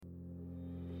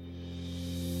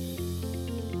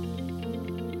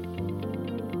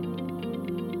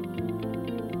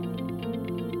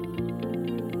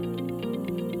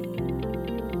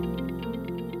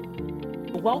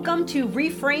Welcome to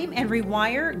Reframe and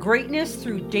Rewire Greatness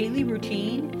Through Daily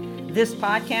Routine. This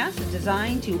podcast is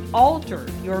designed to alter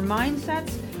your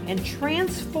mindsets and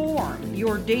transform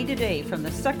your day-to-day from the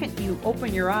second you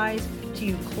open your eyes to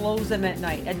you close them at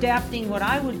night, adapting what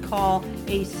I would call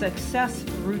a success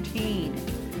routine.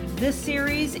 This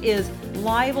series is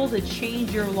liable to change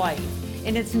your life,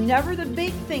 and it's never the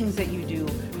big things that you do,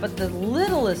 but the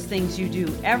littlest things you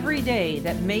do every day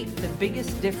that make the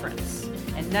biggest difference.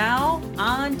 And now,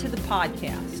 on to the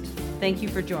podcast. Thank you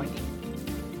for joining.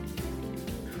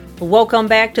 Welcome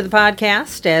back to the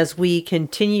podcast as we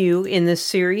continue in this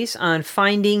series on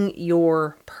finding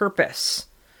your purpose.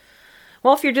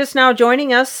 Well, if you're just now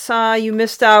joining us, you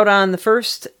missed out on the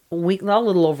first week, a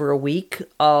little over a week,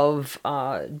 of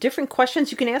different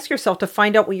questions you can ask yourself to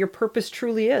find out what your purpose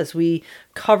truly is. We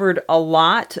covered a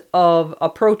lot of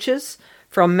approaches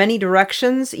from many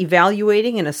directions,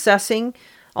 evaluating and assessing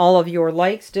all of your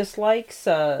likes, dislikes,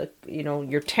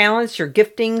 your talents, your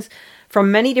giftings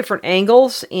from many different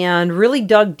angles, and really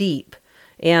dug deep.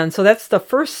 And so that's the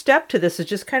first step to this, is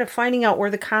just kind of finding out where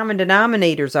the common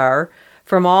denominators are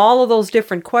from all of those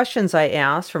different questions I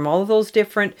asked, from all of those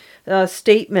different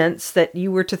statements that you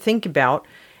were to think about.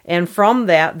 And from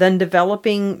that, then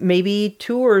developing maybe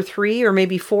 2 or 3 or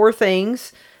maybe 4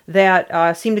 things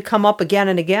that seem to come up again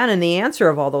and again in the answer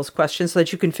of all those questions so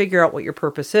that you can figure out what your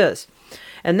purpose is.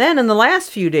 And then in the last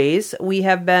few days, we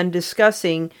have been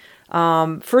discussing,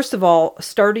 first of all,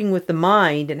 starting with the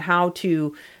mind and how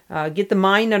to get the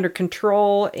mind under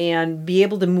control and be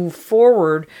able to move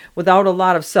forward without a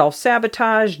lot of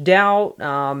self-sabotage, doubt,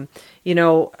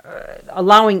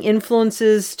 allowing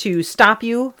influences to stop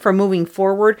you from moving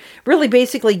forward. Really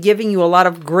basically giving you a lot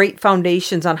of great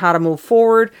foundations on how to move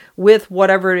forward with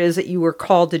whatever it is that you were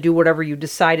called to do, whatever you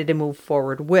decided to move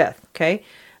forward with, okay?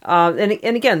 And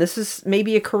again, this is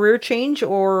maybe a career change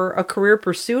or a career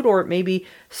pursuit, or it may be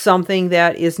something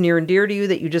that is near and dear to you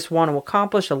that you just want to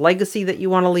accomplish, a legacy that you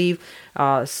want to leave,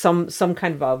 some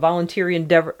kind of a voluntary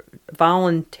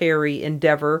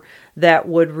endeavor that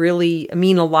would really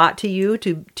mean a lot to you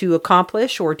to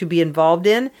accomplish or to be involved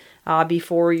in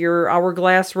before your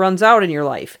hourglass runs out in your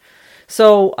life.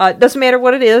 So it doesn't matter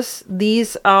what it is.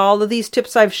 All of these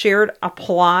tips I've shared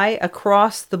apply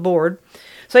across the board.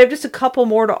 So I have just a couple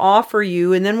more to offer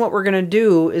you, and then what we're going to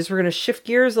do is we're going to shift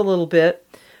gears a little bit.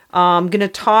 I'm going to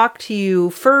talk to you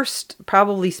first,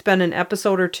 probably spend an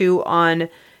episode or 2 on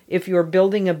if you're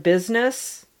building a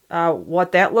business,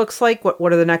 what that looks like,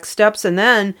 what are the next steps, and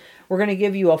then we're going to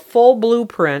give you a full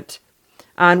blueprint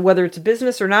on whether it's a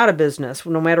business or not a business,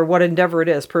 no matter what endeavor it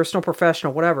is, personal,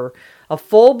 professional, whatever, a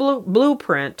full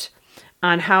blueprint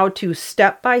on how to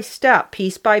step by step,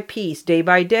 piece by piece, day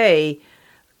by day,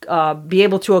 be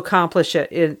able to accomplish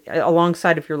it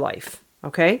alongside of your life.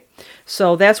 Okay?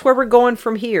 So that's where we're going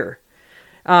from here.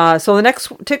 So the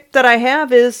next tip that I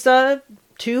have is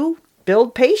to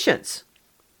build patience.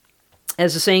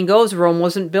 As the saying goes, Rome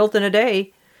wasn't built in a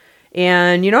day.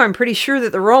 And, I'm pretty sure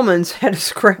that the Romans had to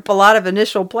scrap a lot of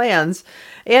initial plans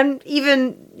and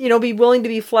even, be willing to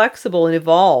be flexible and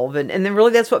evolve. And then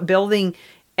really that's what building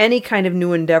any kind of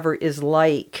new endeavor is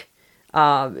like.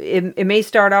 It may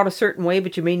start out a certain way,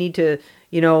 but you may need to,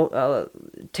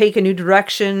 take a new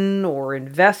direction or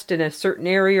invest in a certain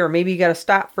area, or maybe you got to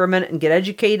stop for a minute and get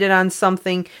educated on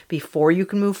something before you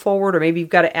can move forward, or maybe you've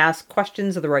got to ask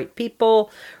questions of the right people,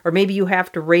 or maybe you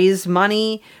have to raise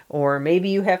money, or maybe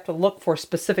you have to look for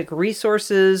specific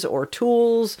resources or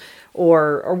tools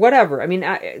or whatever. I mean,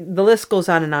 the list goes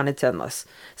on and on. It's endless.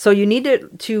 So you need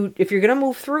to if you're going to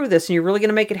move through this and you're really going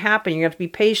to make it happen, you have to be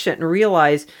patient and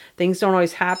realize things don't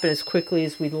always happen as quickly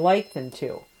as we'd like them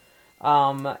to.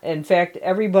 In fact,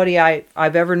 everybody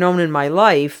I've ever known in my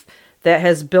life that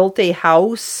has built a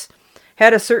house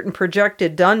had a certain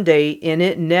projected done date, and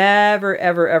it never,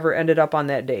 ever, ever ended up on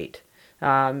that date.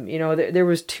 There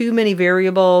was too many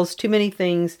variables, too many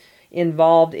things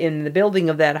involved in the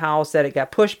building of that house that it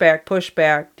got pushed back,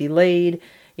 delayed.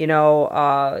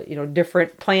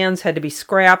 Different plans had to be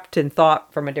scrapped and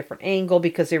thought from a different angle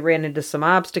because they ran into some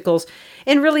obstacles.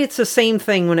 And really, it's the same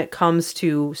thing when it comes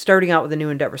to starting out with a new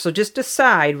endeavor. So just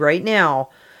decide right now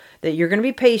that you're going to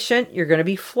be patient, you're going to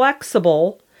be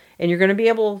flexible, and you're going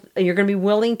to be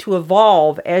willing to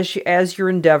evolve as your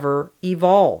endeavor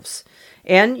evolves.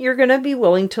 And you're going to be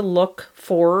willing to look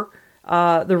for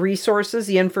the resources,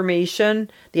 the information,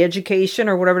 the education,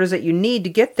 or whatever it is that you need to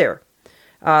get there.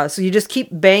 So you just keep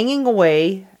banging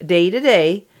away day to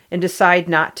day and decide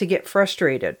not to get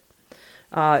frustrated.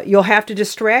 You'll have to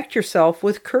distract yourself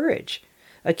with courage.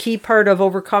 A key part of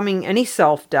overcoming any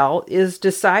self-doubt is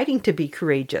deciding to be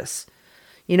courageous.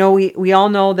 We all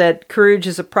know that courage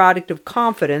is a product of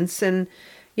confidence. And,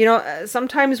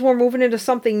 sometimes we're moving into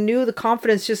something new, the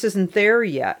confidence just isn't there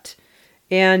yet.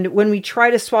 And when we try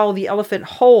to swallow the elephant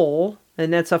whole,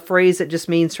 and that's a phrase that just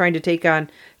means trying to take on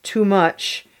too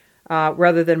much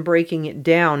rather than breaking it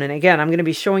down. And again, I'm going to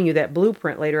be showing you that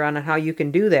blueprint later on how you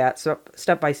can do that, so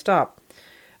step by step.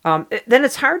 Then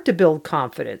it's hard to build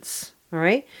confidence. All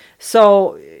right.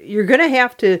 So you're going to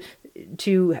have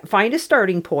to find a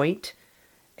starting point,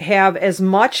 have as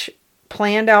much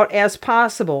planned out as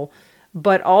possible,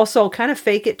 but also kind of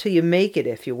fake it till you make it,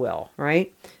 if you will.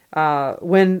 Right.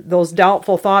 When those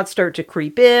doubtful thoughts start to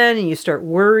creep in and you start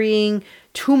worrying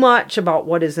too much about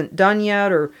what isn't done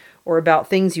yet, or about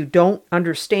things you don't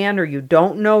understand or you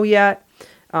don't know yet,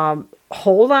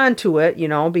 hold on to it,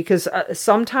 because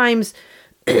sometimes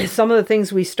some of the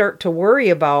things we start to worry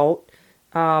about,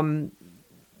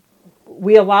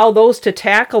 we allow those to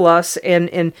tackle us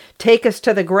and take us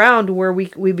to the ground where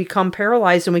we become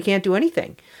paralyzed and we can't do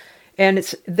anything. And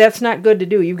that's not good to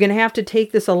do. You're going to have to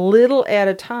take this a little at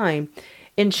a time.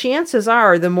 And chances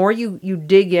are, the more you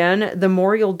dig in, the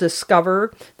more you'll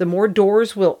discover, the more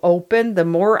doors will open, the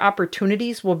more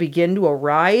opportunities will begin to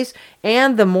arise,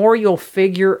 and the more you'll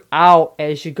figure out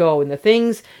as you go. And the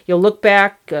things, you'll look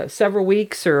back several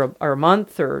weeks or a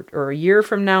month or a year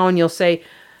from now, and you'll say,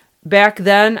 back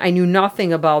then, I knew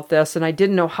nothing about this, and I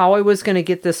didn't know how I was going to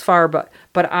get this far, but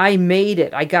I made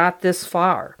it. I got this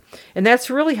far. And that's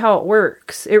really how it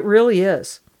works. It really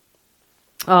is.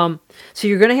 So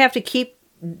you're going to have to keep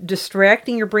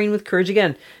distracting your brain with courage.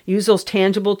 Again, use those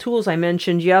tangible tools I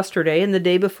mentioned yesterday and the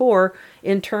day before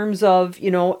in terms of,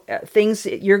 things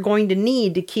that you're going to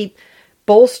need to keep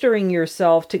bolstering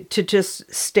yourself to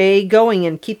just stay going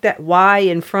and keep that why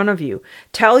in front of you.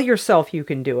 Tell yourself you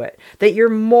can do it, that you're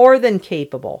more than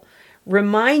capable.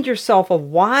 Remind yourself of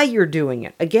why you're doing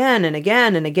it again and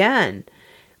again and again.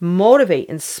 Motivate,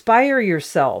 inspire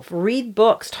yourself, read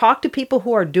books, talk to people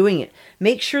who are doing it.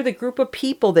 Make sure the group of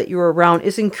people that you're around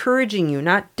is encouraging you,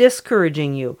 not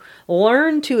discouraging you.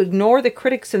 Learn to ignore the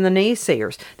critics and the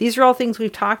naysayers. These are all things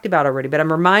we've talked about already, but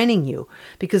I'm reminding you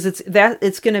because it's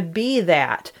going to be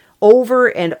that over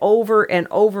and over and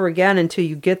over again until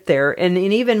you get there. And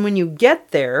even when you get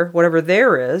there, whatever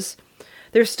there is,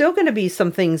 there's still going to be some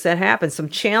things that happen, some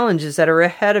challenges that are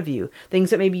ahead of you, things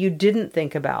that maybe you didn't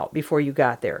think about before you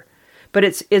got there. But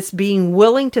it's being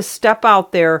willing to step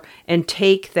out there and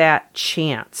take that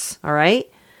chance, all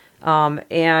right? And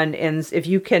if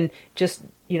you can just,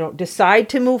 decide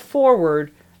to move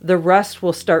forward, the rest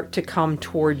will start to come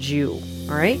towards you,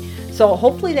 all right? So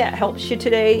hopefully that helps you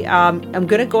today. I'm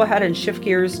going to go ahead and shift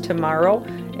gears tomorrow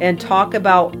and talk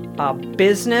about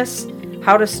business,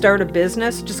 how to start a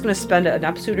business. Just going to spend an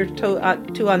episode or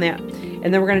two on that.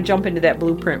 And then we're going to jump into that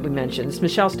blueprint we mentioned. It's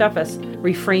Michelle Steffes,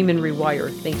 Reframe and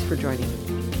Rewire. Thanks for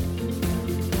joining.